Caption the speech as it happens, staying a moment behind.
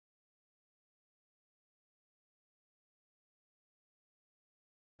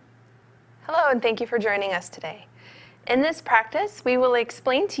Hello, and thank you for joining us today. In this practice, we will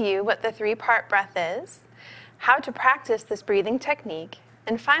explain to you what the three-part breath is, how to practice this breathing technique,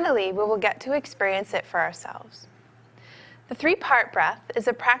 and finally, we will get to experience it for ourselves. The three-part breath is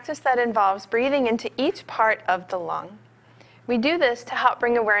a practice that involves breathing into each part of the lung. We do this to help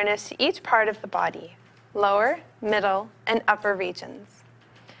bring awareness to each part of the body, lower, middle, and upper regions.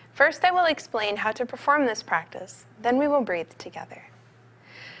 First, I will explain how to perform this practice, then we will breathe together.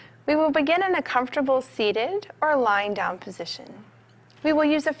 We will begin in a comfortable seated or lying down position. We will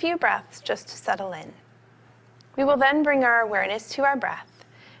use a few breaths just to settle in. We will then bring our awareness to our breath,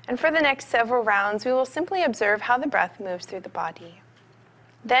 and for the next several rounds, we will simply observe how the breath moves through the body.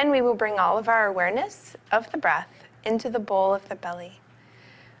 Then we will bring all of our awareness of the breath into the bowl of the belly.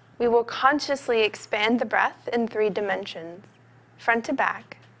 We will consciously expand the breath in 3 dimensions, front to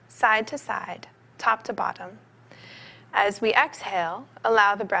back, side to side, top to bottom. As we exhale,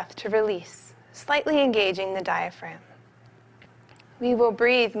 allow the breath to release, slightly engaging the diaphragm. We will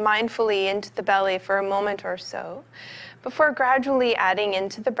breathe mindfully into the belly for a moment or so, before gradually adding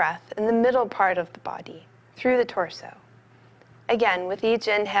into the breath in the middle part of the body, through the torso. Again, with each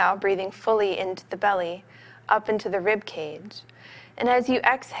inhale, breathing fully into the belly, up into the rib cage, and as you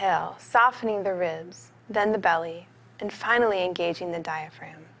exhale, softening the ribs, then the belly, and finally engaging the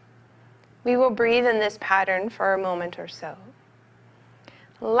diaphragm. We will breathe in this pattern for a moment or so.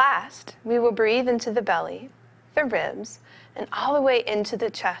 Last, we will breathe into the belly, the ribs, and all the way into the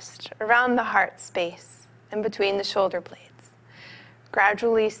chest, around the heart space, and between the shoulder blades,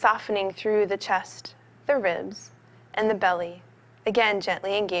 gradually softening through the chest, the ribs, and the belly, again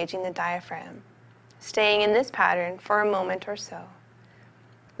gently engaging the diaphragm, staying in this pattern for a moment or so.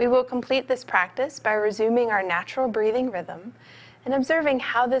 We will complete this practice by resuming our natural breathing rhythm and observing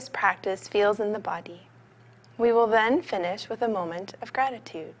how this practice feels in the body. We will then finish with a moment of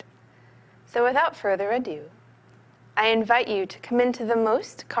gratitude. So without further ado, I invite you to come into the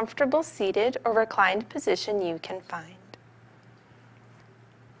most comfortable seated or reclined position you can find.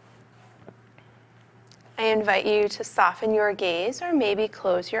 I invite you to soften your gaze or maybe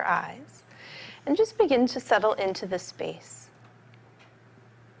close your eyes and just begin to settle into the space.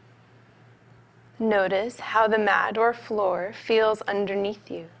 Notice how the mat or floor feels underneath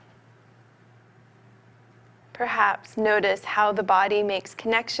you. Perhaps notice how the body makes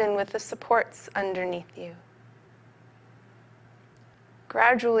connection with the supports underneath you.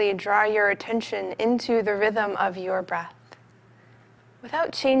 Gradually draw your attention into the rhythm of your breath.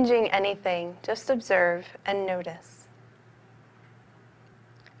 Without changing anything, just observe and notice.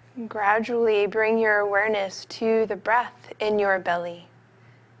 Gradually bring your awareness to the breath in your belly.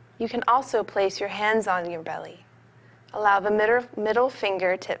 You can also place your hands on your belly. Allow the middle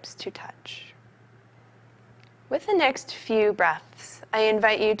fingertips to touch. With the next few breaths, I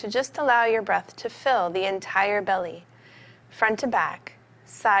invite you to just allow your breath to fill the entire belly, front to back,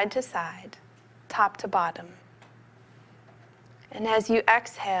 side to side, top to bottom. And as you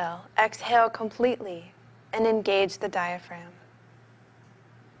exhale, exhale completely and engage the diaphragm.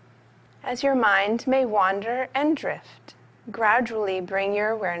 As your mind may wander and drift, gradually bring your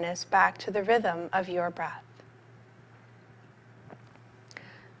awareness back to the rhythm of your breath.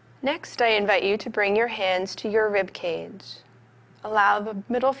 Next, I invite you to bring your hands to your rib cage. Allow the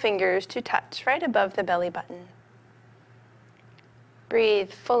middle fingers to touch right above the belly button.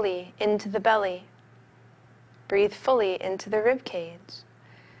 Breathe fully into the belly. Breathe fully into the rib cage,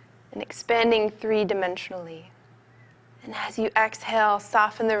 and expanding 3-dimensionally. And as you exhale,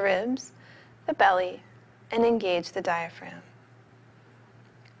 soften the ribs, the belly, and engage the diaphragm.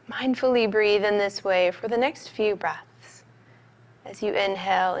 Mindfully breathe in this way for the next few breaths. As you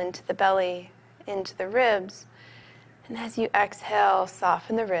inhale into the belly, into the ribs, and as you exhale,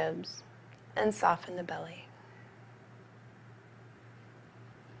 soften the ribs and soften the belly.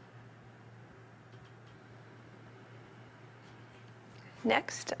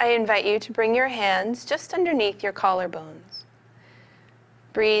 Next, I invite you to bring your hands just underneath your collarbones.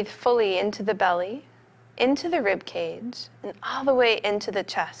 Breathe fully into the belly, into the rib cage, and all the way into the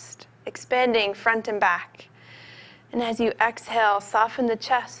chest, expanding front and back. And as you exhale, soften the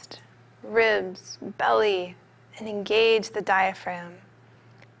chest, ribs, belly, and engage the diaphragm.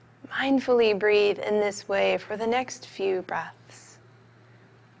 Mindfully breathe in this way for the next few breaths.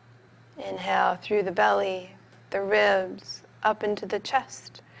 Inhale through the belly, the ribs, up into the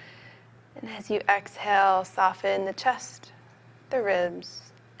chest. And as you exhale, soften the chest, the ribs,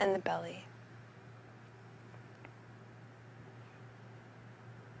 and the belly.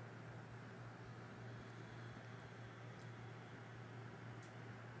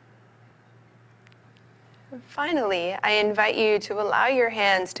 And finally, I invite you to allow your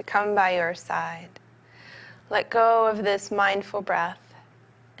hands to come by your side. Let go of this mindful breath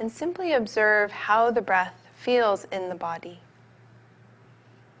and simply observe how the breath feels in the body.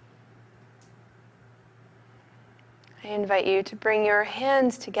 I invite you to bring your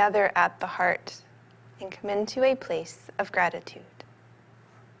hands together at the heart and come into a place of gratitude.